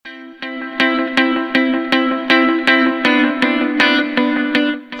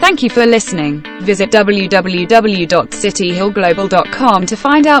Thank you for listening. Visit www.cityhillglobal.com to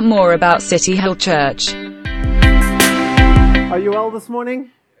find out more about City Hill Church. Are you well this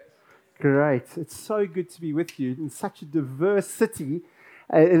morning? Great. It's so good to be with you in such a diverse city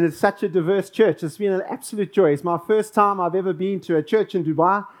and in such a diverse church. It's been an absolute joy. It's my first time I've ever been to a church in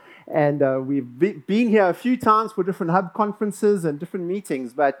Dubai, and we've been here a few times for different hub conferences and different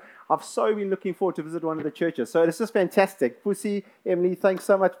meetings, but I've so been looking forward to visit one of the churches. So this is fantastic. Pussy, Emily, thanks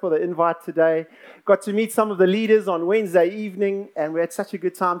so much for the invite today. Got to meet some of the leaders on Wednesday evening, and we had such a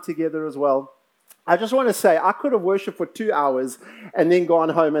good time together as well. I just want to say, I could have worshipped for 2 hours and then gone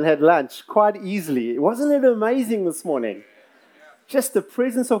home and had lunch quite easily. Wasn't it amazing this morning? Just the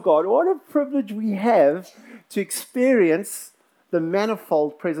presence of God. What a privilege we have to experience the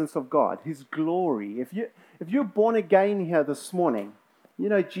manifold presence of God, His glory. If you're born again here this morning, you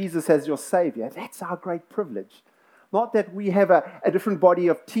know Jesus as your Savior. That's our great privilege. Not that we have a different body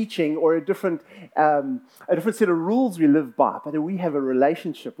of teaching or a different set of rules we live by, but we have a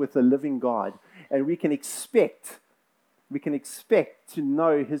relationship with the living God, and we can expect to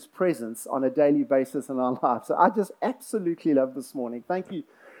know His presence on a daily basis in our lives. So I just absolutely love this morning. Thank you,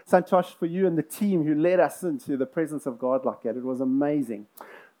 Santosh, for you and the team who led us into the presence of God like that. It was amazing.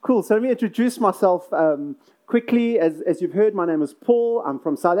 Cool. So let me introduce myself quickly. As you've heard, my name is Paul. I'm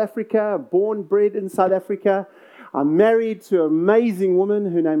from South Africa, born, bred in South Africa. I'm married to an amazing woman.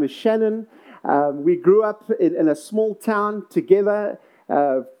 Her name is Shannon. We grew up in a small town together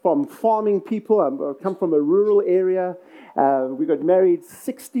from farming people. I come from a rural area. We got married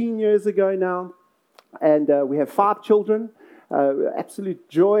 16 years ago now, and we have 5 children. Absolute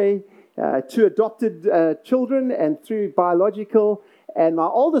joy. 2 adopted children and 3 biological. And my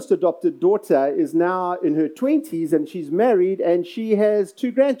oldest adopted daughter is now in her 20s, and she's married, and she has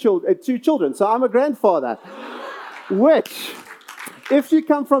 2 children. So I'm a grandfather, which, if you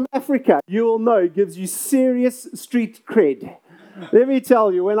come from Africa, you will know gives you serious street cred. Let me tell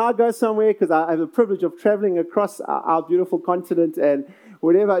you, when I go somewhere, because I have the privilege of traveling across our beautiful continent, and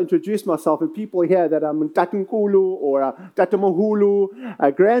whenever I introduce myself, and people hear that I'm Tatankulu or Tatamahulu,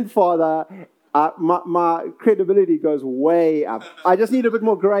 a grandfather, my credibility goes way up. I just need a bit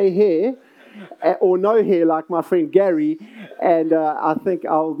more grey hair, or no hair like my friend Gary, and I think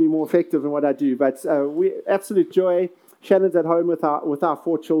I'll be more effective in what I do. But absolute joy. Shannon's at home with our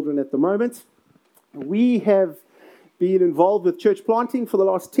 4 children at the moment. We have been involved with church planting for the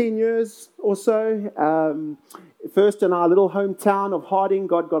last 10 years or so. First in our little hometown of Harding,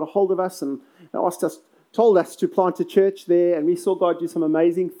 God got a hold of us and told us to plant a church there, and we saw God do some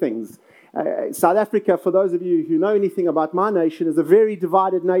amazing things. South Africa, for those of you who know anything about my nation, is a very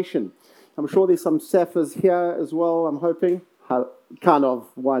divided nation. I'm sure there's some Saffers here as well, I'm hoping. Kind of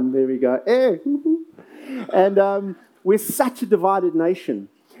one, there we go. And we're such a divided nation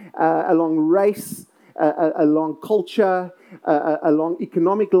along race, along culture, along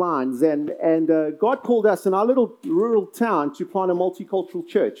economic lines. And God called us in our little rural town to plant a multicultural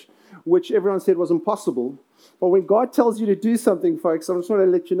church, which everyone said was impossible. But when God tells you to do something, folks, I just want to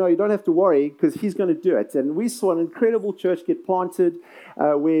let you know, you don't have to worry, because He's going to do it. And we saw an incredible church get planted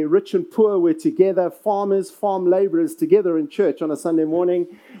where rich and poor were together, farmers, farm laborers together in church on a Sunday morning.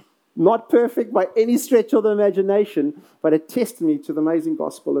 Not perfect by any stretch of the imagination, but a testimony to the amazing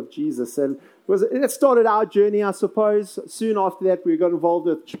gospel of Jesus. And it started our journey, I suppose. Soon after that, we got involved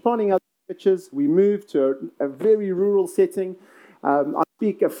with planting other churches. We moved to a very rural setting. I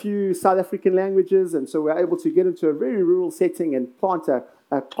speak a few South African languages, and so we're able to get into a very rural setting and plant a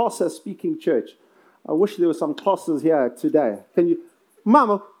Xhosa-speaking church. I wish there were some Xhosas here today. Can you...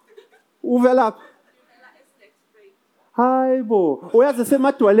 Mama, uvelap. Hi, bo. Uyazi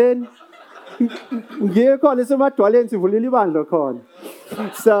semadwaleni. Ngiye khona semadwaleni sivulile ibandla khona.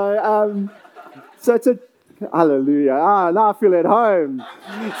 So it's a hallelujah. Now I feel at home.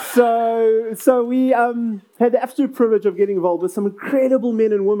 So we had the absolute privilege of getting involved with some incredible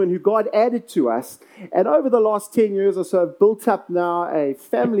men and women who God added to us. And over the last 10 years or so, have built up now a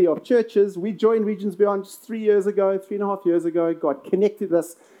family of churches. We joined Regions Beyond just 3.5 years ago. God connected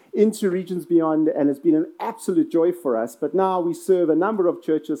us into Regions Beyond, and it's been an absolute joy for us. But now we serve a number of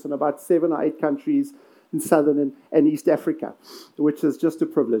churches in about 7 or 8 countries in Southern and East Africa, which is just a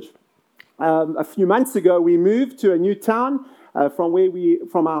privilege. A few months ago, we moved to a new town from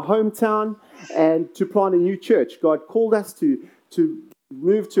our hometown, and to plant a new church. God called us to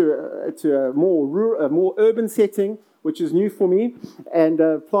move to a more urban setting, which is new for me, and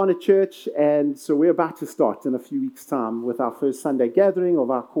plant a church. And so we're about to start in a few weeks' time with our first Sunday gathering of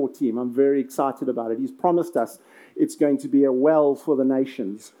our core team. I'm very excited about it. He's promised us it's going to be a well for the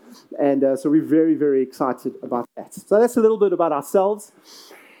nations. And so we're very, very excited about that. So that's a little bit about ourselves.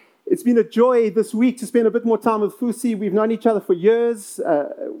 It's been a joy this week to spend a bit more time with Fusi. We've known each other for years,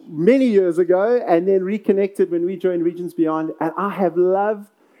 many years ago, and then reconnected when we joined Regions Beyond. And I have loved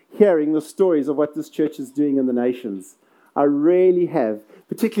hearing the stories of what this church is doing in the nations. I really have.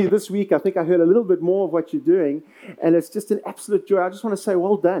 Particularly this week, I think I heard a little bit more of what you're doing, and it's just an absolute joy. I just want to say,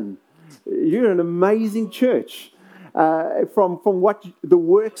 well done. You're an amazing church. From what the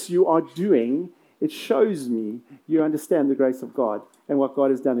works you are doing, it shows me you understand the grace of God and what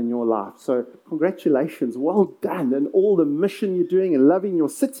God has done in your life. So congratulations, well done, and all the mission you're doing and loving your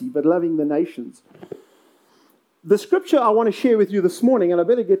city, but loving the nations. The scripture I want to share with you this morning, and I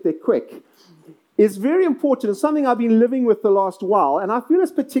better get there quick, is very important. It's something I've been living with the last while, and I feel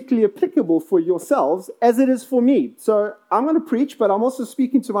it's particularly applicable for yourselves as it is for me. So I'm going to preach, but I'm also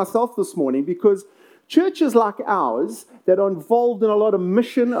speaking to myself this morning because churches like ours that are involved in a lot of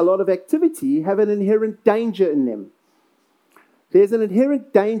mission, a lot of activity, have an inherent danger in them. There's an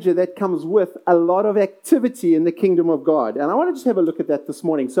inherent danger that comes with a lot of activity in the kingdom of God. And I want to just have a look at that this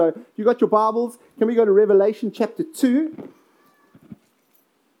morning. So if you've got your Bibles, can we go to Revelation chapter 2?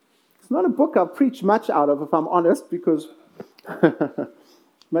 It's not a book I've preached much out of, if I'm honest, because it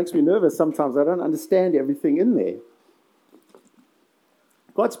makes me nervous sometimes. I don't understand everything in there.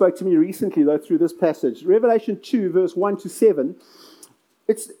 God spoke to me recently, though, through this passage. Revelation 2, verse 1 to 7.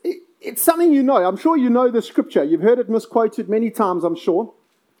 It's something you know. I'm sure you know the scripture. You've heard it misquoted many times, I'm sure.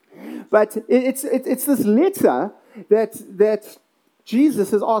 But it's this letter that Jesus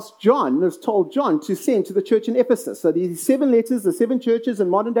has asked John, has told John to send to the church in Ephesus. So these 7 letters, the 7 churches in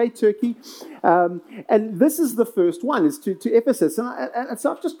modern-day Turkey. And this is the first one, is to Ephesus. And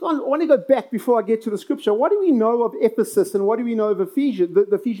so I've I want to go back before I get to the scripture. What do we know of Ephesus and what do we know of the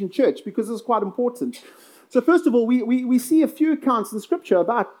Ephesian church? Because it's quite important. So first of all, we see a few accounts in Scripture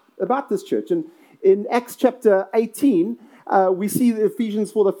about this church. And in Acts chapter 18, we see the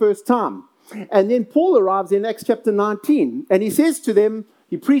Ephesians for the first time. And then Paul arrives in Acts chapter 19. And he says to them,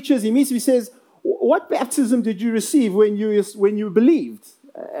 he preaches, he says, what baptism did you receive when you believed?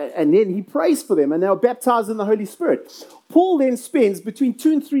 And then he prays for them, and they were baptized in the Holy Spirit. Paul then spends between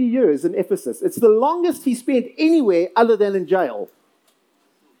 2 and 3 years in Ephesus. It's the longest he spent anywhere other than in jail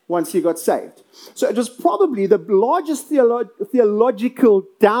once he got saved. So it was probably the largest theological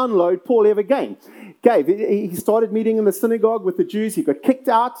download Paul ever gave. He started meeting in the synagogue with the Jews. He got kicked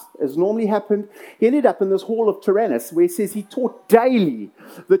out, as normally happened. He ended up in this hall of Tyrannus, where it says he taught daily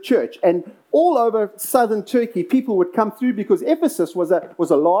the church. And all over southern Turkey, people would come through because Ephesus was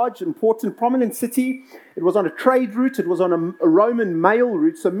a large, important, prominent city. It was on a trade route. It was on a Roman mail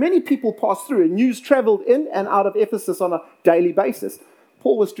route. So many people passed through, and news traveled in and out of Ephesus on a daily basis.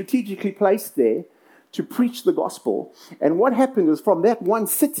 Paul was strategically placed there to preach the gospel. And what happened is, from that one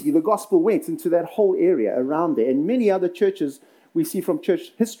city, the gospel went into that whole area around there. And many other churches we see from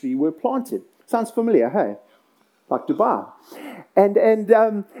church history were planted. Sounds familiar, hey? Like Dubai. And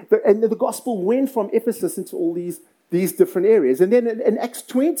the gospel went from Ephesus into all these different areas. And then in Acts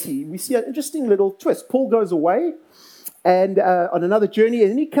 20, we see an interesting little twist. Paul goes away and on another journey,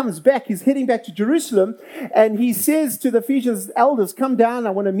 and then he comes back. He's heading back to Jerusalem, and he says to the Ephesians elders, come down, I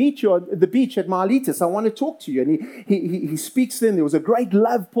want to meet you on the beach at Miletus. I want to talk to you. And he speaks to them. There was a great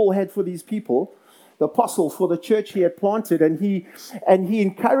love Paul had for these people, the apostle, for the church he had planted, and he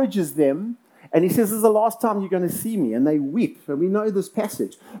encourages them, and he says, this is the last time you're going to see me, and they weep, and we know this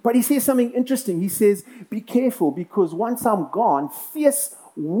passage. But he says something interesting. He says, be careful, because once I'm gone, fierce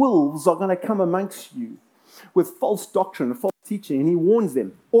wolves are going to come amongst you with false doctrine, false teaching, and he warns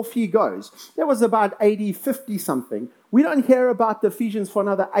them. Off he goes. That was about AD 50 something. We don't hear about the Ephesians for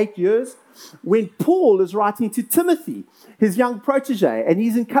another 8 years, when Paul is writing to Timothy, his young protege, and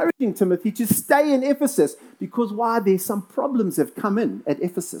he's encouraging Timothy to stay in Ephesus, because why? There's some problems have come in at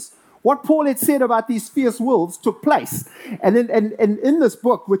Ephesus. What Paul had said about these fierce wolves took place. And in this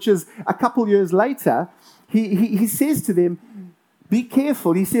book, which is a couple years later, he says to them, be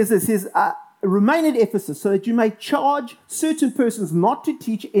careful. He says, remain at Ephesus so that you may charge certain persons not to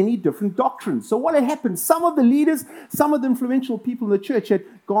teach any different doctrines. So what had happened, some of the leaders, some of the influential people in the church had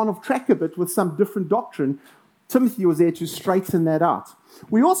gone off track a bit with some different doctrine. Timothy was there to straighten that out.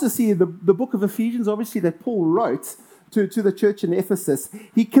 We also see the book of Ephesians, obviously, that Paul wrote to the church in Ephesus.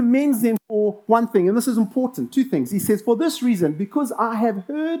 He commends them for one thing, and this is important, 2 things. He says, for this reason, because I have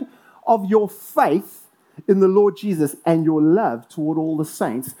heard of your faith in the Lord Jesus and your love toward all the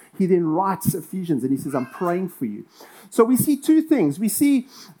saints. He then writes Ephesians, and he says, I'm praying for you. So we see 2 things. We see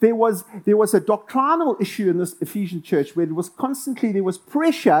there was a doctrinal issue in this Ephesian church where there was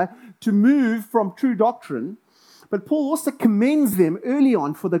pressure to move from true doctrine, but Paul also commends them early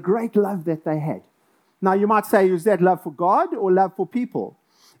on for the great love that they had. Now you might say, is that love for God or love for people?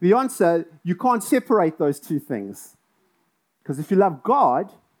 The answer, you can't separate those two things. Because if you love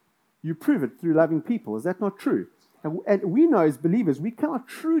God, you prove it through loving people. Is that not true? And we know as believers, we cannot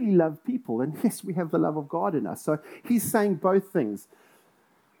truly love people unless we have the love of God in us. So he's saying both things.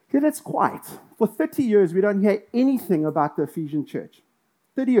 Okay, that's quiet. For 30 years, we don't hear anything about the Ephesian church.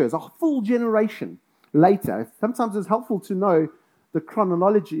 30 years, a full generation later. Sometimes it's helpful to know the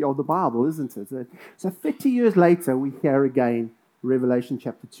chronology of the Bible, isn't it? So 30 years later, we hear again Revelation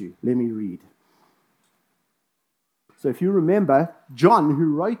chapter 2. Let me read. So if you remember, John,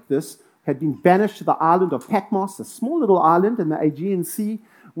 who wrote this, had been banished to the island of Patmos, a small little island in the Aegean Sea,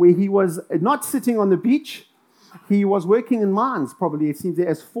 where he was not sitting on the beach. He was working in mines, probably, it seems,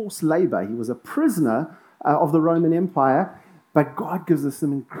 as forced labor. He was a prisoner of the Roman Empire, but God gives us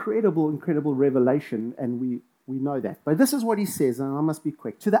some incredible, incredible revelation, and we know that. But this is what he says, and I must be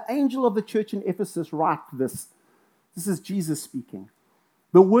quick. To the angel of the church in Ephesus, write this. This is Jesus speaking.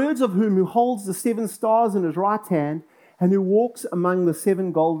 The words of whom who holds the 7 stars in his right hand and who walks among the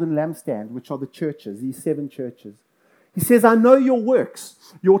 7 golden lampstands, which are the churches, these 7 churches. He says, I know your works,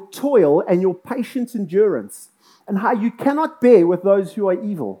 your toil and your patient endurance, and how you cannot bear with those who are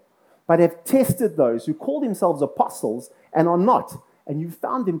evil, but have tested those who call themselves apostles and are not, and you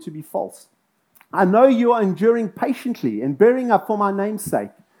found them to be false. I know you are enduring patiently and bearing up for my name's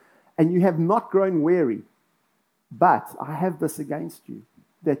sake, and you have not grown weary. But I have this against you,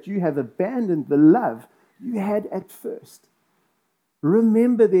 that you have abandoned the love you had at first.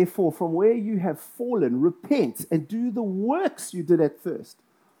 Remember, therefore, from where you have fallen, repent and do the works you did at first.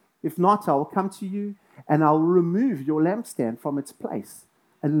 If not, I will come to you and I will remove your lampstand from its place,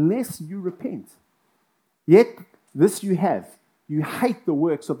 unless you repent. Yet this you have. You hate the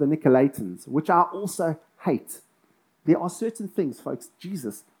works of the Nicolaitans, which I also hate. There are certain things, folks,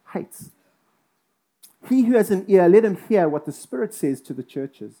 Jesus hates. He who has an ear, let him hear what the Spirit says to the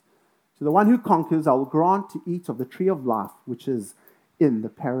churches. To the one who conquers, I will grant to eat of the tree of life, which is in the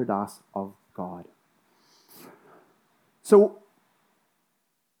paradise of God. So,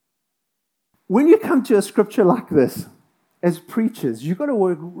 when you come to a scripture like this, as preachers, you've got to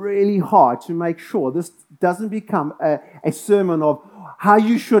work really hard to make sure this doesn't become a sermon of how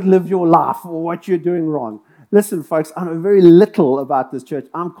you should live your life or what you're doing wrong. Listen, folks, I know very little about this church.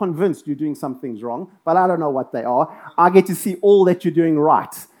 I'm convinced you're doing some things wrong, but I don't know what they are. I get to see all that you're doing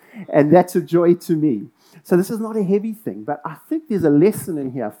right, and that's a joy to me. So this is not a heavy thing, but I think there's a lesson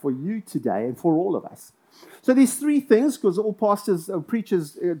in here for you today and for all of us. So there's 3 things, because all pastors,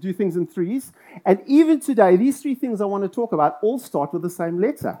 preachers do things in 3s. And even today, these 3 things I want to talk about all start with the same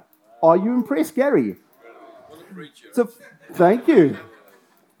letter. Are you impressed, Gary? So, thank you.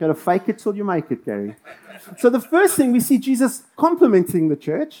 Got to fake it till you make it, Gary. So the first thing, we see Jesus complimenting the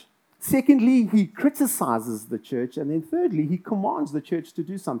church. Secondly, he criticizes the church. And then thirdly, he commands the church to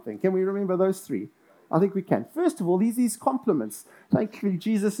do something. Can we remember those 3? I think we can. First of all, these compliments. Thankfully,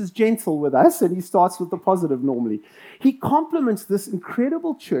 Jesus is gentle with us, and he starts with the positive normally. He compliments this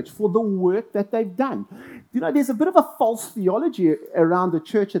incredible church for the work that they've done. You know, there's a bit of a false theology around the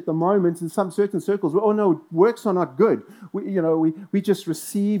church at the moment in some certain circles. Where, oh no, works are not good. We just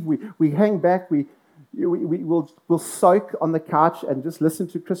receive, we hang back, we'll soak on the couch and just listen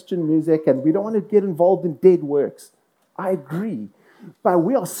to Christian music, and we don't want to get involved in dead works. I agree. But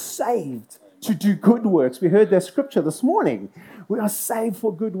we are saved to do good works. We heard that scripture this morning. We are saved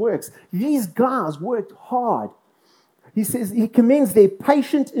for good works. These guys worked hard. He says he commends their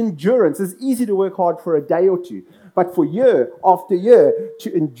patient endurance. It's easy to work hard for a day or two, but for year after year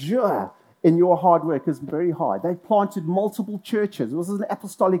to endure in your hard work is very hard. They planted multiple churches. This is an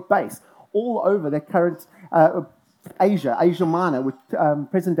apostolic base all over the current Asia Minor, with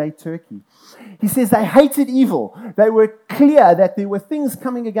present-day Turkey. He says they hated evil. They were clear that there were things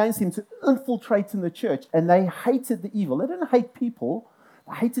coming against him to infiltrate in the church, and they hated the evil. They didn't hate people.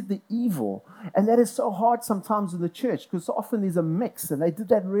 They hated the evil. And that is so hard sometimes in the church, because so often there's a mix, and they did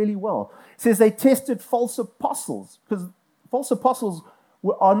that really well. It says they tested false apostles, because false apostles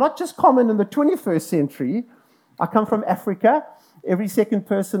are not just common in the 21st century. I come from Africa. Every second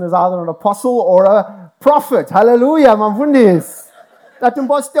person is either an apostle or a prophet. Hallelujah, mamfundis.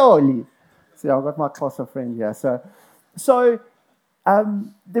 Tatumpostoli. See, I've got my Xhosa friend here. So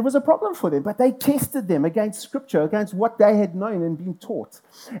there was a problem for them, but they tested them against Scripture, against what they had known and been taught.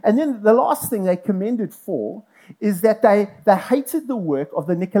 And then the last thing they commended for is that they hated the work of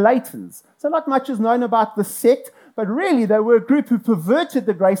the Nicolaitans. So not much is known about the sect, but really they were a group who perverted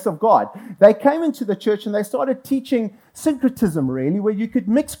the grace of God. They came into the church and they started teaching syncretism, really, where you could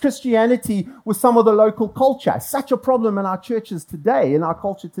mix Christianity with some of the local culture. Such a problem in our churches today, in our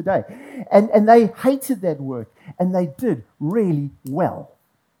culture today. And they hated that work, and they did really well.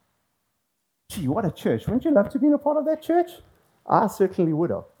 Gee, what a church. Wouldn't you love to be in a part of that church? I certainly would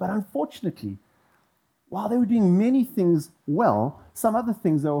have. But unfortunately, while they were doing many things well, some other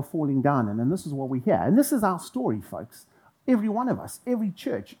things they were falling down in. And this is what we hear. And this is our story, folks. Every one of us, every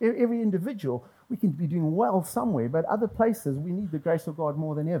church, every individual, we can be doing well somewhere, but other places we need the grace of God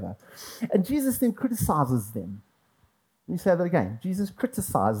more than ever. And Jesus then criticizes them. Let me say that again. Jesus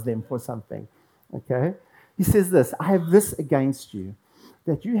criticized them for something. Okay? He says this, I have this against you,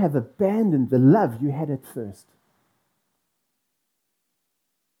 that you have abandoned the love you had at first.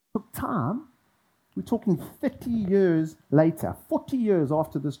 It took time. We're talking 30 years later, 40 years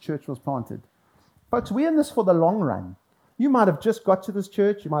after this church was planted. Folks, we're in this for the long run. You might have just got to this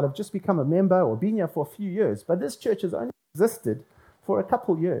church, you might have just become a member or been here for a few years, but this church has only existed for a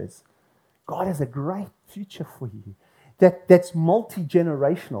couple years. God has a great future for you. That's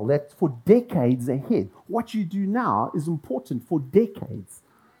multi-generational, that's for decades ahead. What you do now is important for decades,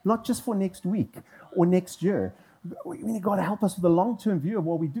 not just for next week or next year. We've got to help us with a long-term view of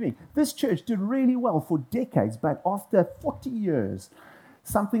what we're doing. This church did really well for decades, but after 40 years,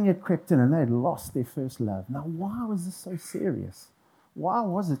 something had crept in and they had lost their first love. Now, why was this so serious? Why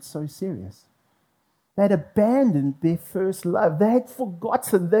was it so serious? They had abandoned their first love. They had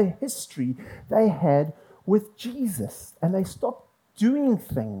forgotten the history they had with Jesus, and they stopped doing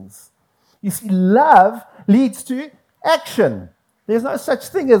things. You see, love leads to action. There's no such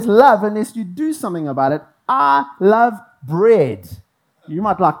thing as love unless you do something about it. I love bread. You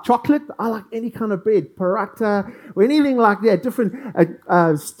might like chocolate. I like any kind of bread, paratha, or anything like that,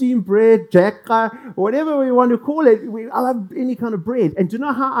 different steamed bread, jacka, whatever we want to call it. I love any kind of bread. And do you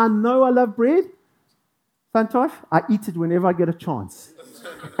know how I know I love bread? Santosh, I eat it whenever I get a chance.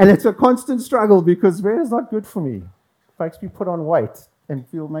 And it's a constant struggle because bread is not good for me. It makes me put on weight and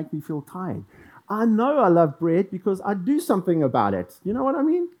make me feel tired. I know I love bread because I do something about it. You know what I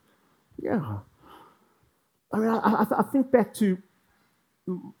mean? Yeah. I mean, I think back to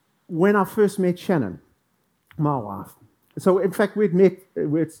when I first met Shannon, my wife. So, in fact,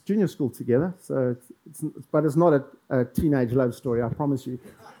 we're at junior school together, but it's not a teenage love story, I promise you.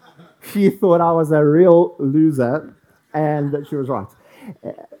 She thought I was a real loser, and that she was right.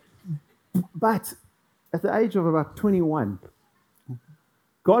 But at the age of about 21,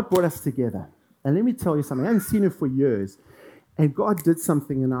 God brought us together. And let me tell you something, I hadn't seen her for years. And God did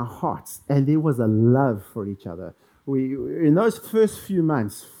something in our hearts, and there was a love for each other. In those first few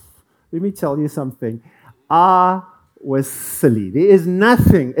months, let me tell you something, I was silly. There is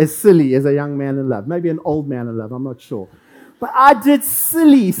nothing as silly as a young man in love. Maybe an old man in love, I'm not sure. But I did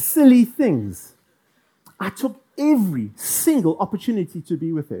silly things. I took every single opportunity to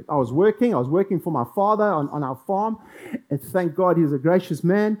be with her. I was working for my father on our farm, and thank God he's a gracious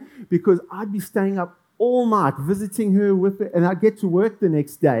man, because I'd be staying up all night visiting her with her, and I'd get to work the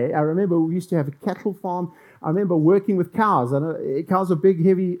next day. I remember we used to have a cattle farm. I remember working with cows. Cows are big,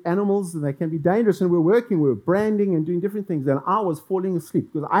 heavy animals, and they can be dangerous, and we were branding and doing different things, and I was falling asleep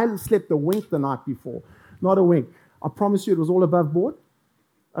because I hadn't slept a wink the night before. Not a wink. I promise you it was all above board.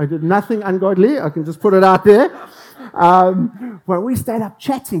 I did nothing ungodly. I can just put it out there. But we stayed up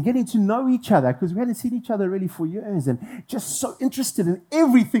chatting, getting to know each other, because we hadn't seen each other really for years, and just so interested in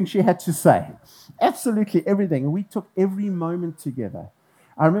everything she had to say. Absolutely everything. And we took every moment together.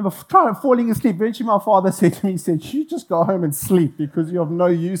 I remember falling asleep. Eventually my father said to me, he said, you just go home and sleep because you're of no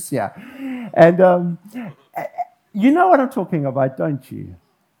use here. And you know what I'm talking about, don't you?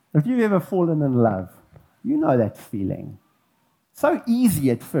 If you've ever fallen in love, you know that feeling. So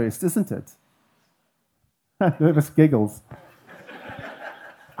easy at first, isn't it? Nervous giggles.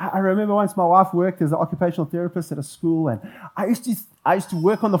 I remember once my wife worked as an occupational therapist at a school, and I used to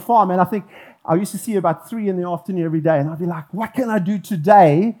work on the farm, and I think I used to see her about 3 in the afternoon every day, and I'd be like, what can I do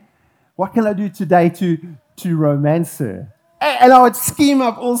today? What can I do today to romance her? And I would scheme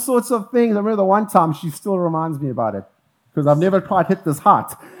up all sorts of things. I remember the one time, she still reminds me about it, because I've never quite hit this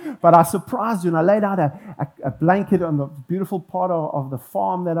height. But I surprised you, and I laid out a blanket on the beautiful part of the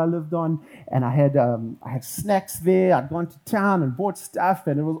farm that I lived on, and I had snacks there. I'd gone to town and bought stuff,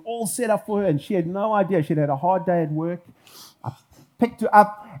 and it was all set up for her, and she had no idea. She'd had a hard day at work. I picked her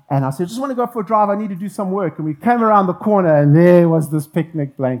up, and I said, just want to go for a drive. I need to do some work. And we came around the corner, and there was this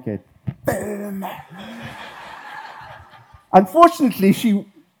picnic blanket. Boom. Unfortunately,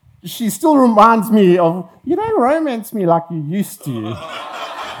 she still reminds me of, you don't romance me like you used to.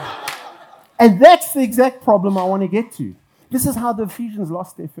 And that's the exact problem I want to get to. This is how the Ephesians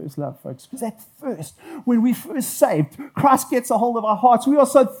lost their first love, folks. Because at first, when we first saved, Christ gets a hold of our hearts. We are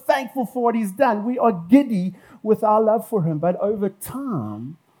so thankful for what he's done. We are giddy with our love for him. But over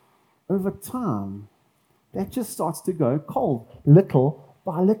time, that just starts to go cold, little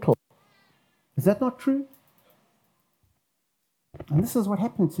by little. Is that not true? And this is what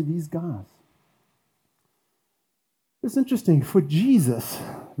happened to these guys. It's interesting. For Jesus,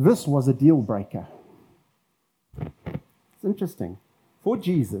 this was a deal breaker. It's interesting. For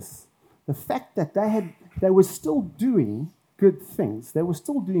Jesus, the fact that they were still doing good things, they were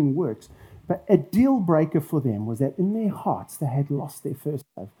still doing works, but a deal breaker for them was that in their hearts they had lost their first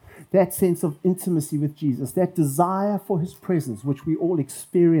love. That sense of intimacy with Jesus, that desire for his presence, which we all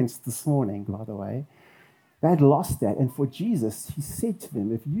experienced this morning, by the way, they had lost that. And for Jesus, he said to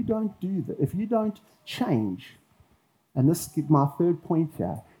them, if you don't do that, if you don't change, and this is my third point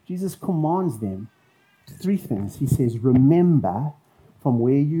here, Jesus commands them three things. He says, remember from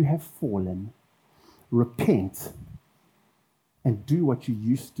where you have fallen, repent, and do what you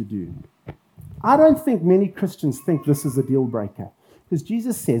used to do. I don't think many Christians think this is a deal breaker, because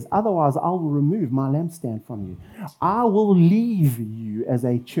Jesus says, otherwise I will remove my lampstand from you. I will leave you as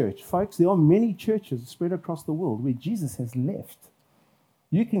a church. Folks, there are many churches spread across the world where Jesus has left.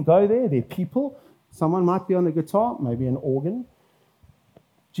 You can go there, there are people. Someone might be on a guitar, maybe an organ.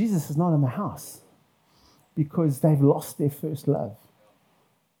 Jesus is not in the house because they've lost their first love.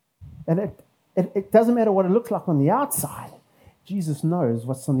 And it doesn't matter what it looks like on the outside. Jesus knows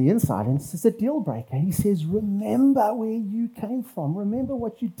what's on the inside, and it's a deal breaker. He says, remember where you came from. Remember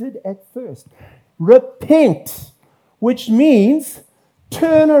what you did at first. Repent, which means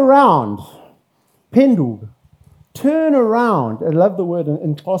turn around. Pendul. Turn around. I love the word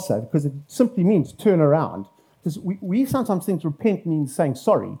in Xhosa because it simply means turn around. Because we sometimes think repent means saying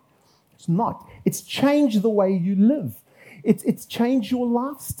sorry. It's not. It's change the way you live. It's change your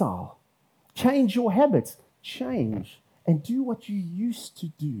lifestyle. Change your habits. Change. And do what you used to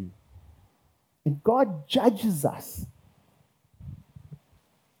do. And God judges us.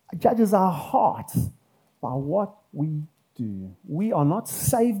 Judges our hearts by what we do. We are not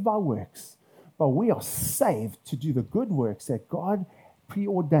saved by works, but we are saved to do the good works that God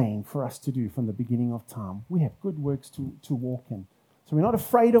preordained for us to do from the beginning of time. We have good works to walk in. So we're not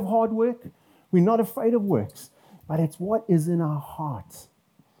afraid of hard work. We're not afraid of works, but it's what is in our hearts.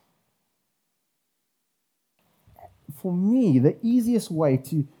 For me, the easiest way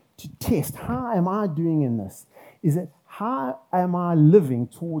to test how am I doing in this is that how am I living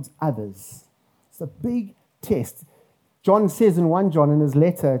towards others? It's a big test. John says in 1 John, in his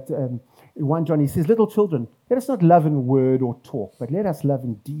letter, in 1 John, he says, little children, let us not love in word or talk, but let us love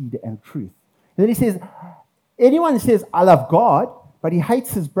in deed and truth. And then he says, anyone who says, I love God, but he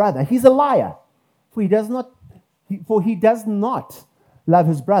hates his brother, he's a liar. For he does not love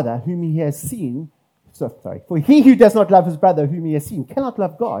his brother whom he has seen. For he who does not love his brother whom he has seen cannot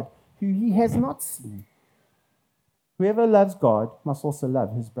love God who he has not seen. Whoever loves God must also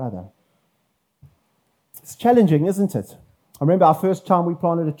love his brother. It's challenging, isn't it? I remember our first time we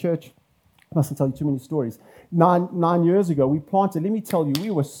planted a church. I mustn't tell you too many stories. 9 years ago, we planted. Let me tell you,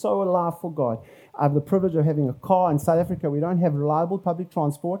 we were so alive for God. I have the privilege of having a car in South Africa. We don't have reliable public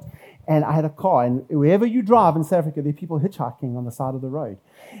transport. And I had a car. And wherever you drive in South Africa, there are people hitchhiking on the side of the road.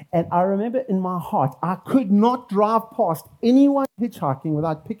 And I remember in my heart, I could not drive past anyone hitchhiking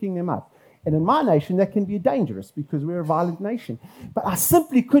without picking them up. And in my nation, that can be dangerous because we're a violent nation. But I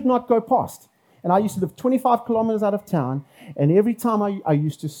simply could not go past. And I used to live 25 kilometers out of town. And every time I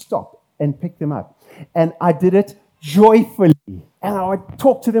used to stop and pick them up. And I did it joyfully. And I would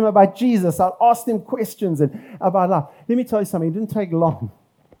talk to them about Jesus. I'd ask them questions and about life. Let me tell you something. It didn't take long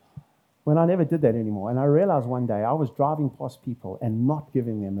when I never did that anymore. And I realized one day I was driving past people and not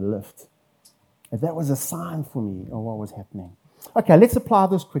giving them a lift. And that was a sign for me of what was happening. Okay, let's apply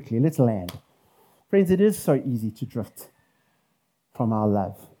this quickly. Let's land. Friends, it is so easy to drift from our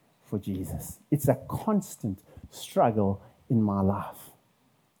love for Jesus. It's a constant struggle in my life.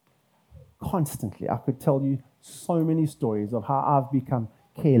 Constantly. I could tell you so many stories of how I've become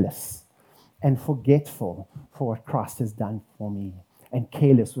careless and forgetful for what Christ has done for me and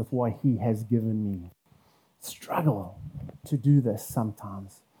careless with what he has given me. Struggle to do this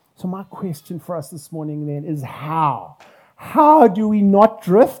sometimes. So my question for us this morning then is how? How do we not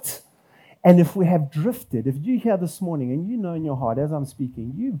drift? And if we have drifted, if you're here this morning and you know in your heart as I'm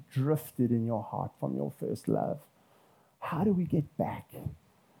speaking, you've drifted in your heart from your first love, how do we get back?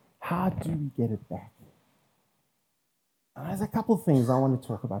 How do we get it back? And there's a couple of things I want to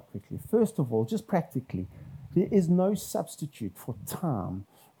talk about quickly. First of all, just practically, there is no substitute for time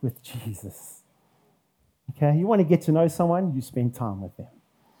with Jesus. Okay, you want to get to know someone, you spend time with them.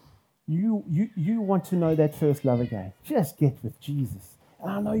 You want to know that first love again, just get with Jesus.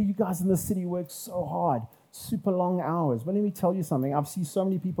 And I know you guys in the city work so hard, super long hours. But let me tell you something. I've seen so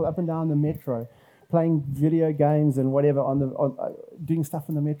many people up and down the metro playing video games and whatever doing stuff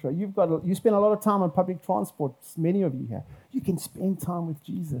in the metro. You spend a lot of time on public transport. Many of you here. You can spend time with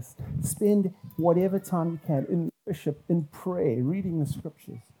Jesus. Spend whatever time you can in worship, in prayer, reading the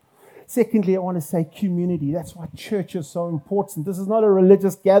scriptures. Secondly, I want to say community. That's why church is so important. This is not a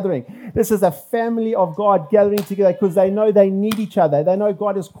religious gathering. This is a family of God gathering together because they know they need each other. They know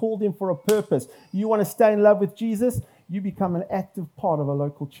God has called them for a purpose. You want to stay in love with Jesus? You become an active part of a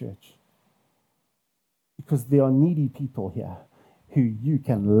local church. Because there are needy people here who you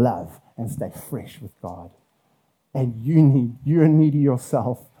can love and stay fresh with God. And you're needy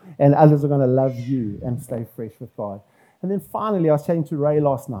yourself, and others are going to love you and stay fresh with God. And then finally, I was chatting to Ray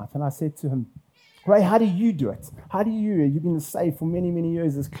last night, and I said to him, Ray, how do you do it? You've been saved for many, many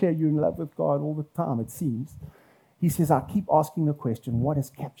years. It's clear you're in love with God all the time, it seems. He says, I keep asking the question, what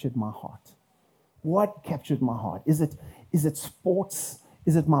has captured my heart? What captured my heart? Is it sports?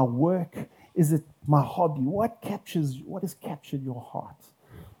 Is it my work? Is it my hobby? What has captured your heart?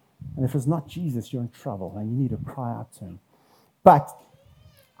 And if it's not Jesus, you're in trouble, and you need to cry out to him. But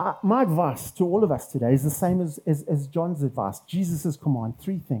my advice to all of us today is the same as John's advice. Jesus' command,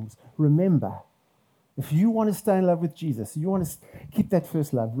 3 things. Remember, if you want to stay in love with Jesus, you want to keep that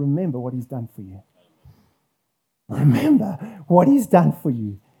first love, remember what he's done for you. Remember what he's done for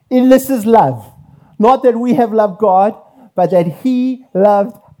you. And this is love. Not that we have loved God, but that he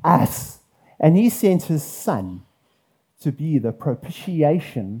loved us. And he sent his son to be the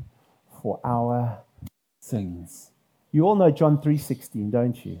propitiation for our sins. You all know John 3:16,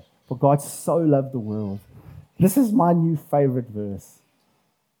 don't you? For God so loved the world. This is my new favorite verse.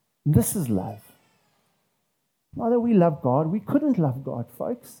 This is love. Not that we love God. We couldn't love God,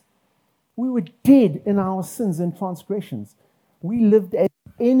 folks. We were dead in our sins and transgressions. We lived as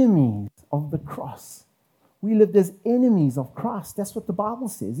enemies of the cross. We lived as enemies of Christ. That's what the Bible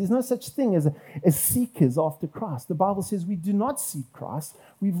says. There's no such thing as seekers after Christ. The Bible says we do not seek Christ.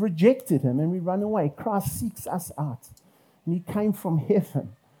 We've rejected him and we run away. Christ seeks us out. And he came from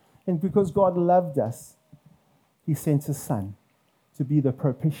heaven. And because God loved us, he sent his son to be the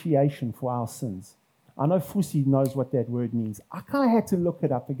propitiation for our sins. I know Fusi knows what that word means. I kind of had to look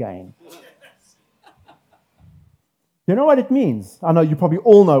it up again. You know what it means? I know you probably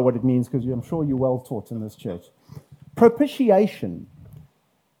all know what it means because I'm sure you're well taught in this church. Propitiation.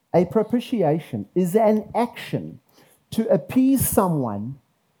 A propitiation is an action to appease someone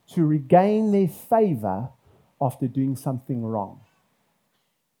to regain their favor after doing something wrong.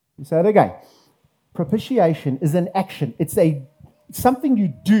 You say it again. Propitiation is an action. It's something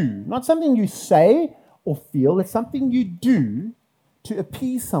you do, not something you say or feel. It's something you do to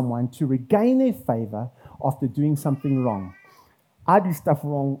appease someone to regain their favor after doing something wrong. I do stuff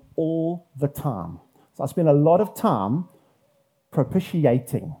wrong all the time. So I spend a lot of time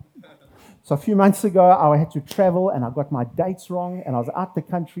propitiating. So a few months ago, I had to travel and I got my dates wrong and I was out the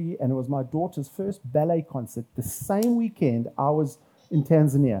country and it was my daughter's first ballet concert. The same weekend, I was in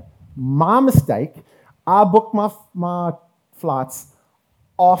Tanzania. My mistake, I booked my flights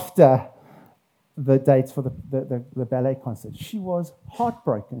after the dates for the ballet concert. She was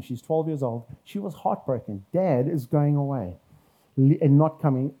heartbroken. She's 12 years old. She was heartbroken. Dad is going away and not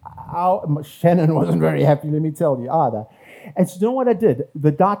coming. Shannon wasn't very happy, let me tell you, either. And so you know what I did?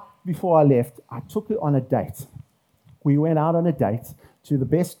 The night before I left, I took her on a date. We went out on a date to the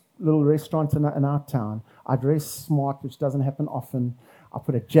best little restaurant in our town. I dressed smart, which doesn't happen often. I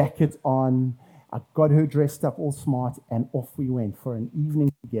put a jacket on. I got her dressed up all smart, and off we went for an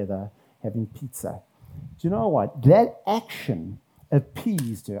evening together having pizza. Do you know what? That action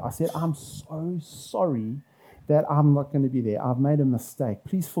appeased her. I said, I'm so sorry that I'm not going to be there. I've made a mistake.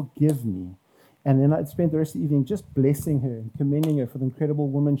 Please forgive me. And then I spent the rest of the evening just blessing her and commending her for the incredible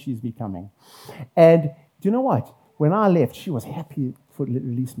woman she's becoming. And do you know what? When I left, she was happy for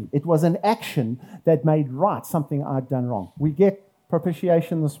release me. It was an action that made right something I'd done wrong. We get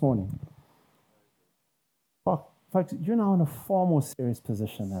propitiation this morning. Folks, you're now in a far more serious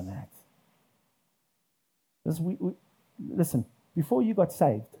position than that. Listen, before you got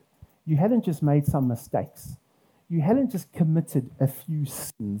saved, you hadn't just made some mistakes. You hadn't just committed a few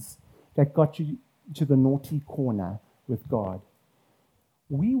sins that got you to the naughty corner with God.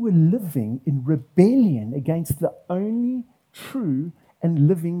 We were living in rebellion against the only true and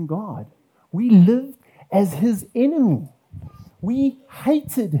living God. We lived as his enemy. We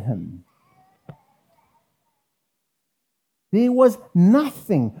hated him. There was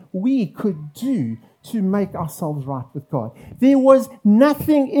nothing we could do to make ourselves right with God. There was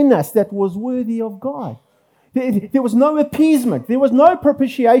nothing in us that was worthy of God. There was no appeasement. There was no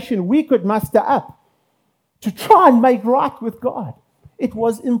propitiation we could muster up to try and make right with God. It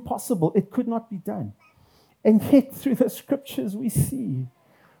was impossible. It could not be done. And yet, through the scriptures, we see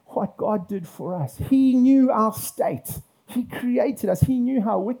what God did for us. He knew our state. He created us. He knew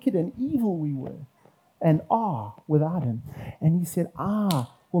how wicked and evil we were and are without him. And he said, I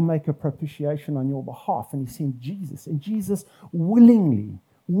will make a propitiation on your behalf. And he sent Jesus. And Jesus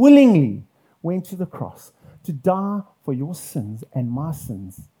willingly went to the cross to die for your sins and my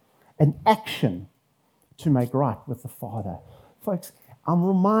sins. An action to make right with the Father. Folks, I'm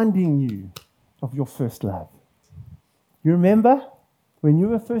reminding you of your first love. You remember when you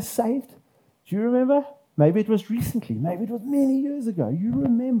were first saved? Do you remember? Maybe it was recently. Maybe it was many years ago. You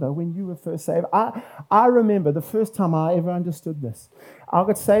remember when you were first saved. I remember the first time I ever understood this. I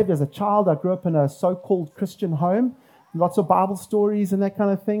got saved as a child. I grew up in a so-called Christian home. Lots of Bible stories and that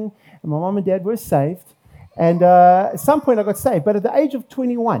kind of thing. And my mom and dad were saved. And at some point I got saved. But at the age of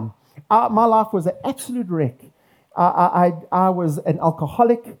 21, my life was an absolute wreck. I was an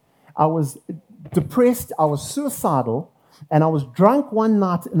alcoholic. I was depressed. I was suicidal. And I was drunk one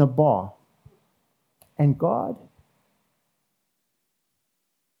night in a bar. And God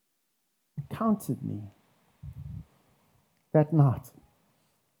encountered me that night.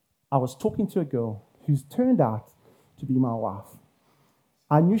 I was talking to a girl who's turned out to be my wife.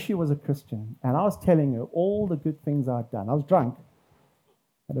 I knew she was a Christian, and I was telling her all the good things I'd done. I was drunk,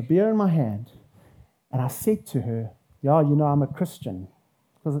 had a beer in my hand, and I said to her, yeah, you know, I'm a Christian,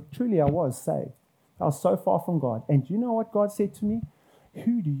 because truly I was saved. I was so far from God. And do you know what God said to me?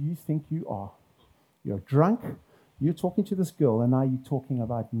 Who do you think you are? You're drunk, you're talking to this girl, and now you're talking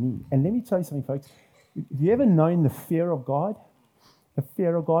about me. And let me tell you something, folks. Have you ever known the fear of God? The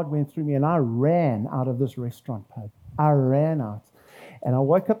fear of God went through me, and I ran out of this restaurant pub. I ran out. And I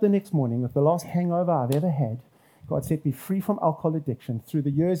woke up the next morning with the last hangover I've ever had. God set me free from alcohol addiction. Through the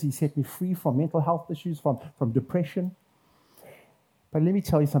years, he set me free from mental health issues, from depression. But let me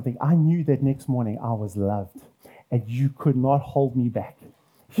tell you something. I knew that next morning I was loved, and you could not hold me back.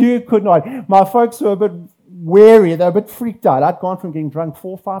 You could not. My folks were a bit wary. They were a bit freaked out. I'd gone from getting drunk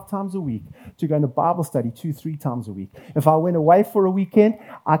 4 or 5 times a week to going to Bible study 2 or 3 times a week. If I went away for a weekend,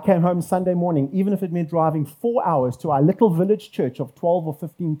 I came home Sunday morning, even if it meant driving 4 hours to our little village church of 12 or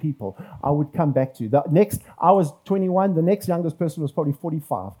 15 people, I would come back to. I was 21. The next youngest person was probably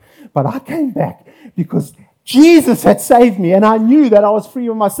 45. But I came back because Jesus had saved me, and I knew that I was free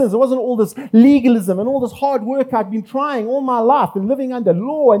of my sins. It wasn't all this legalism and all this hard work I'd been trying all my life and living under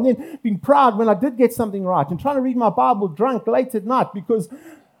law and then being proud when I did get something right and trying to read my Bible drunk late at night because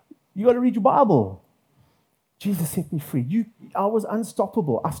you got to read your Bible. Jesus set me free. I was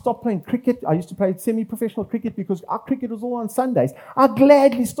unstoppable. I stopped playing cricket. I used to play semi-professional cricket because our cricket was all on Sundays. I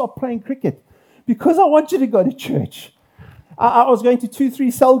gladly stopped playing cricket because I wanted to go to church. I was going to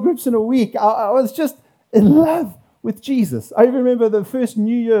 2-3 cell groups in a week. I was just in love with Jesus. I remember the first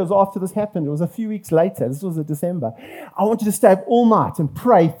New Year's after this happened. It was a few weeks later. This was in December. I wanted to stay up all night and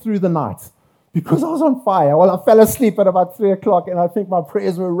pray through the night because I was on fire. Well, I fell asleep at about 3 o'clock, and I think my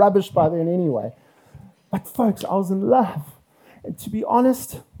prayers were rubbish by then anyway. But folks, I was in love. And to be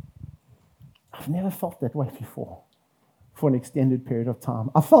honest, I've never felt that way before for an extended period of time.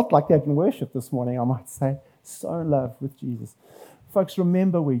 I felt like that in worship this morning, I might say. So in love with Jesus. Folks,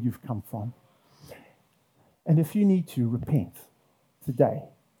 remember where you've come from. And if you need to, repent today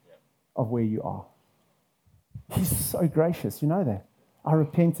of where you are. He's so gracious, you know that. I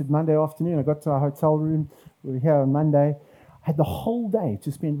repented Monday afternoon. I got to our hotel room. We were here on Monday. I had the whole day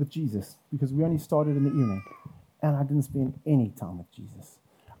to spend with Jesus because we only started in the evening. And I didn't spend any time with Jesus.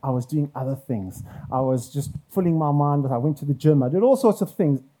 I was doing other things. I was just filling my mind with, I went to the gym. I did all sorts of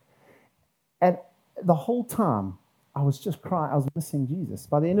things. And the whole time, I was just crying. I was missing Jesus.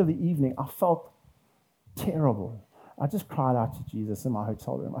 By the end of the evening, I felt terrible. I just cried out to Jesus in my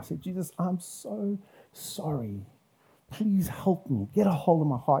hotel room. I said, Jesus, I'm so sorry. Please help me. Get a hold of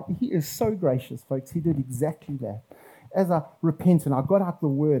my heart. He is so gracious, folks. He did exactly that. As I repented, I got out the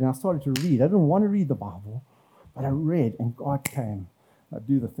word and I started to read. I didn't want to read the Bible, but I read and God came. I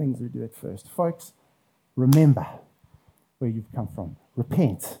do the things we do at first. Folks, remember where you've come from.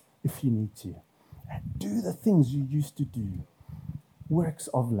 Repent if you need to. And do the things you used to do. Works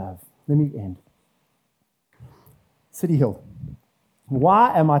of love. Let me end. City Hill.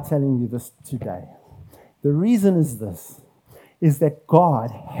 Why am I telling you this today? The reason is this, is that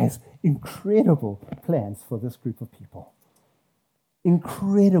God has incredible plans for this group of people.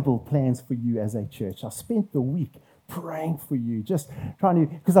 Incredible plans for you as a church. I spent the week praying for you, just trying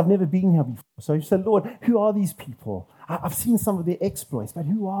to, because I've never been here before. So you said, Lord, who are these people? I've seen some of their exploits, but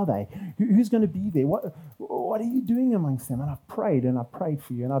who are they? Who's going to be there? What are you doing amongst them? And I've prayed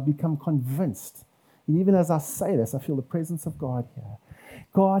for you, and I've become convinced. And even as I say this, I feel the presence of God here.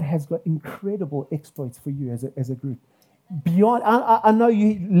 God has got incredible exploits for you as a group. Beyond, I know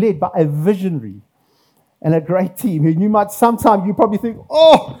you're led by a visionary and a great team. And you might, sometimes you probably think,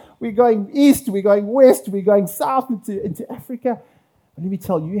 oh, we're going east, we're going west, we're going south into Africa. But let me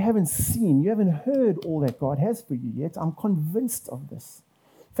tell you, you haven't heard all that God has for you yet. I'm convinced of this.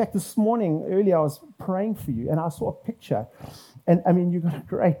 In fact, this morning, earlier, I was praying for you, and I saw a picture. And, I mean, you've got a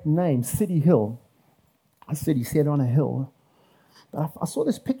great name, City Hill. A city set on a hill. But I saw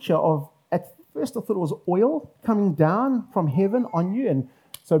this picture of, at first I thought it was oil coming down from heaven on you. And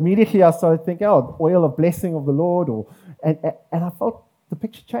so immediately I started thinking, oh, oil of blessing of the Lord. And I felt the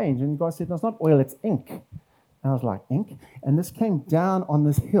picture change. And God said, no, it's not oil, it's ink. And I was like, ink? And this came down on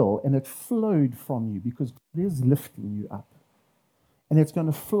this hill, and it flowed from you because God is lifting you up. And it's going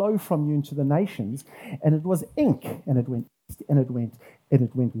to flow from you into the nations. And it was ink. And it went east, and it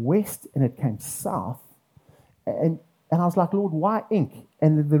went west, and it came south. And I was like, Lord, why ink?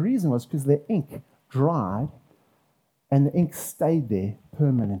 And the reason was because the ink dried, and the ink stayed there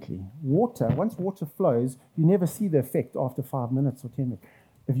permanently. Once water flows, you never see the effect after 5 minutes or 10 minutes.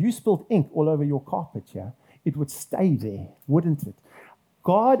 If you spilled ink all over your carpet here, it would stay there, wouldn't it?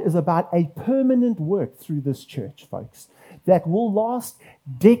 God is about a permanent work through this church, folks, that will last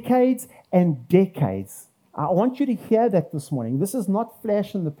decades and decades. I want you to hear that this morning. This is not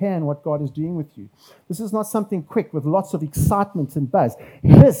flash in the pan, what God is doing with you. This is not something quick with lots of excitement and buzz.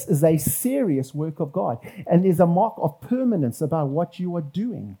 This is a serious work of God, and there's a mark of permanence about what you are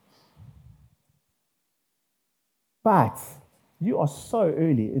doing. But you are so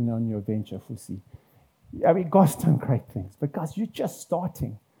early on your venture, Fusi. I mean, God's done great things, but guys, you're just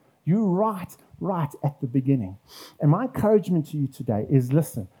starting. You're right at the beginning. And my encouragement to you today is,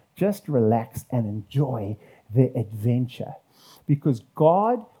 listen, just relax and enjoy the adventure, because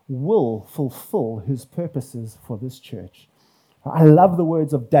God will fulfill his purposes for this church. I love the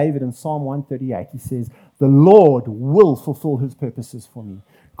words of David in Psalm 138. He says, the Lord will fulfill his purposes for me.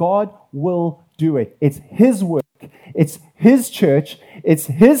 God will do it. It's his work. It's his church. It's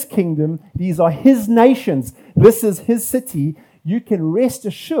his kingdom. These are his nations. This is his city. You can rest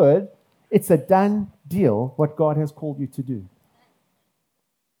assured it's a done deal, what God has called you to do.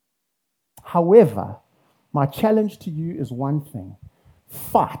 However, my challenge to you is one thing.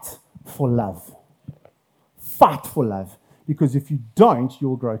 Fight for love. Fight for love. Because if you don't,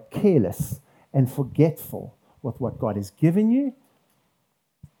 you'll grow careless and forgetful with what God has given you.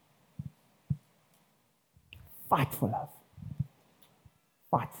 Fight for love.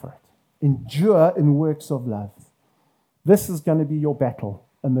 Fight for it. Endure in works of love. This is going to be your battle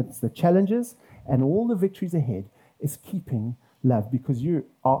amidst the challenges, and all the victories ahead is keeping love, because you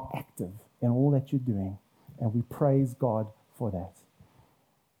are active in all that you're doing, and we praise God for that.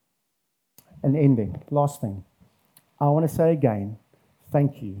 And ending, last thing, I want to say again,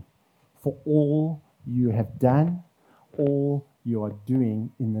 thank you for all you have done, all you are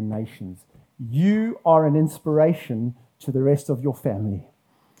doing in the nations. You are an inspiration to the rest of your family,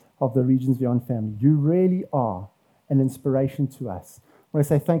 of the Regions Beyond family. You really are an inspiration to us. I want to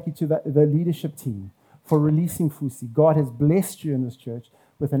say thank you to the leadership team for releasing Fusi. God has blessed you in this church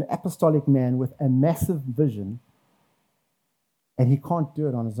with an apostolic man with a massive vision, and he can't do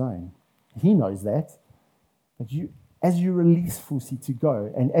it on his own. He knows that. But as you release Fusi to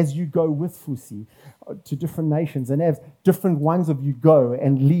go, and as you go with Fusi to different nations, and as different ones of you go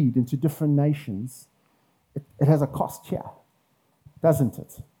and lead into different nations, it has a cost here, doesn't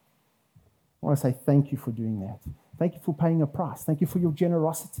it? I want to say thank you for doing that. Thank you for paying a price. Thank you for your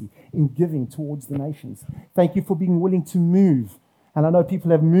generosity in giving towards the nations. Thank you for being willing to move. And I know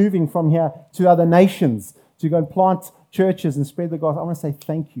people are moving from here to other nations to go and plant churches and spread the gospel. I want to say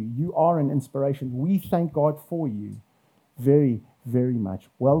thank you. You are an inspiration. We thank God for you very, very much.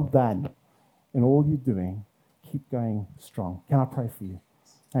 Well done in all you're doing. Keep going strong. Can I pray for you?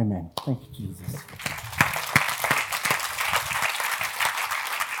 Amen. Thank you, Jesus.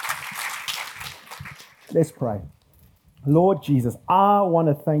 Let's pray. Lord Jesus, I want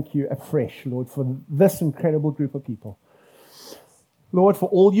to thank you afresh, Lord, for this incredible group of people. Lord, for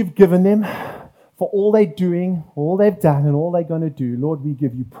all you've given them, for all they're doing, all they've done, and all they're going to do. Lord, we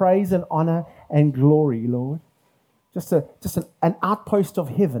give you praise and honor and glory, Lord. Just an outpost of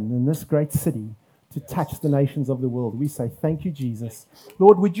heaven in this great city to touch the nations of the world. We say thank you, Jesus.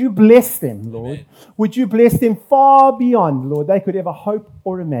 Lord, would you bless them, Lord? Amen. Would you bless them far beyond, Lord, they could ever hope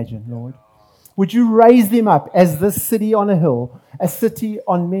or imagine, Lord. Would you raise them up as this city on a hill, a city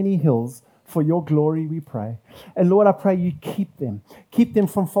on many hills, for your glory, we pray. And Lord, I pray you keep them. Keep them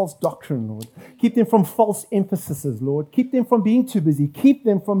from false doctrine, Lord. Keep them from false emphases, Lord. Keep them from being too busy. Keep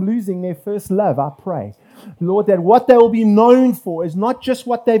them from losing their first love, I pray. Lord, that what they will be known for is not just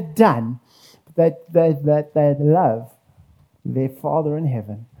what they've done, but that they love their Father in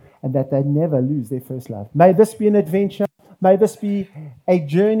heaven, and that they never lose their first love. May this be an adventure. May this be a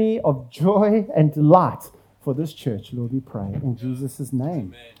journey of joy and delight for this church, Lord, we pray. In Jesus'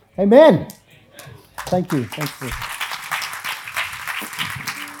 name. Amen. Thank you. Thanks for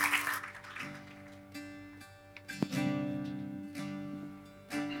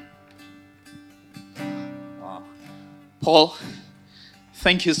Paul,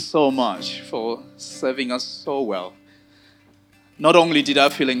 thank you so much for serving us so well. Not only did I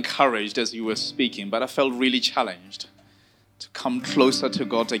feel encouraged as you were speaking, but I felt really challenged to come closer to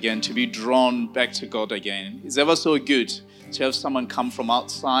God again, to be drawn back to God again. It's ever so good to have someone come from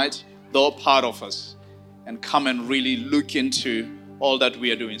outside, though part of us, and come and really look into all that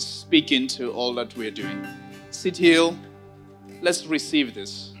we are doing, speak into all that we are doing. City Hill, let's receive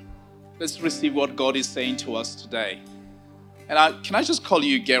this. Let's receive what God is saying to us today. And can I just call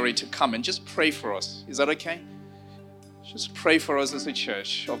you, Gary, to come and just pray for us? Is that okay? Just pray for us as a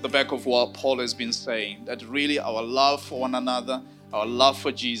church, off the back of what Paul has been saying, that really our love for one another, our love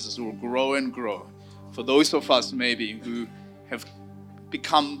for Jesus will grow and grow. For those of us maybe who have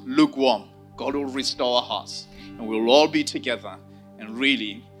become lukewarm, God will restore our hearts, and we'll all be together and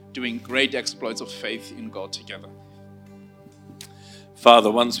really doing great exploits of faith in God together.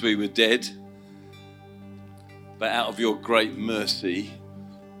 Father, once we were dead, but out of your great mercy,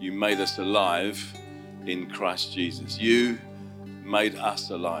 you made us alive in Christ Jesus. You made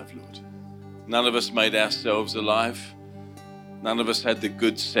us alive, Lord. None of us made ourselves alive. None of us had the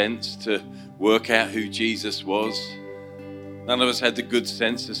good sense to work out who Jesus was. None of us had the good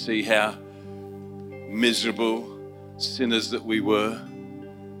sense to see how miserable sinners that we were.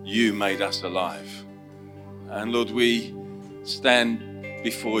 You made us alive. And Lord, we stand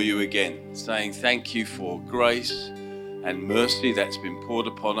before you again, saying thank you for grace and mercy that's been poured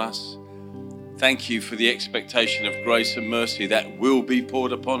upon us. Thank you for the expectation of grace and mercy that will be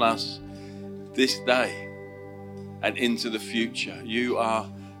poured upon us this day and into the future. You are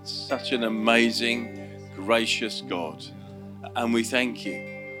such an amazing, gracious God, and we thank you.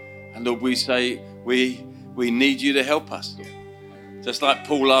 And Lord, we say we need you to help us, Lord. Just like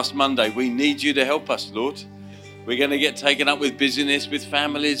Paul last Monday, we need you to help us, Lord. We're going to get taken up with busyness, with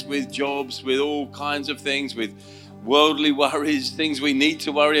families, with jobs, with all kinds of things, with worldly worries, things we need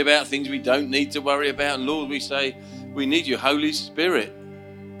to worry about, things we don't need to worry about. And Lord, we say, we need you. Holy Spirit,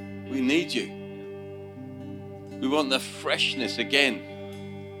 we need you. We want the freshness again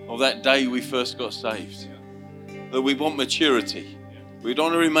of that day we first got saved. Lord, we want maturity. We don't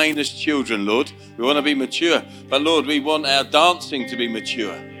want to remain as children, Lord. We want to be mature. But Lord, we want our dancing to be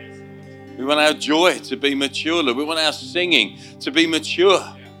mature. We want our joy to be mature, Lord. We want our singing to be mature.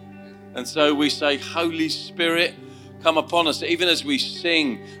 And so we say, Holy Spirit, come upon us. Even as we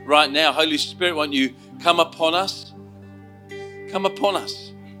sing right now, Holy Spirit, won't you come upon us? Come upon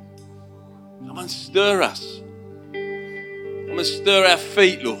us. Come and stir us. Come and stir our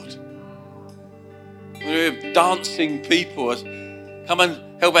feet, Lord. We're dancing people. Come and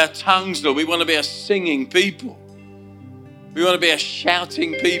help our tongues, Lord. We want to be a singing people. We want to be a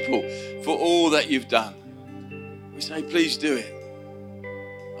shouting people for all that you've done. We say, please do it.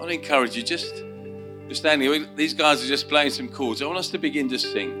 I want to encourage you, just standing here. These guys are just playing some chords. I want us to begin to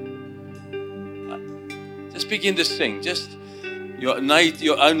sing. Just begin to sing. Just your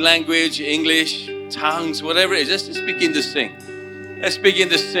own language, English, tongues, whatever it is. Let's just begin to sing. Let's begin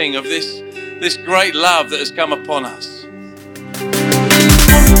to sing of this great love that has come upon us.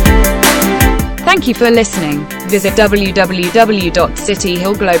 Thank you for listening. Visit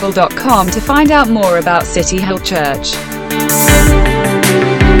www.cityhillglobal.com to find out more about City Hill Church.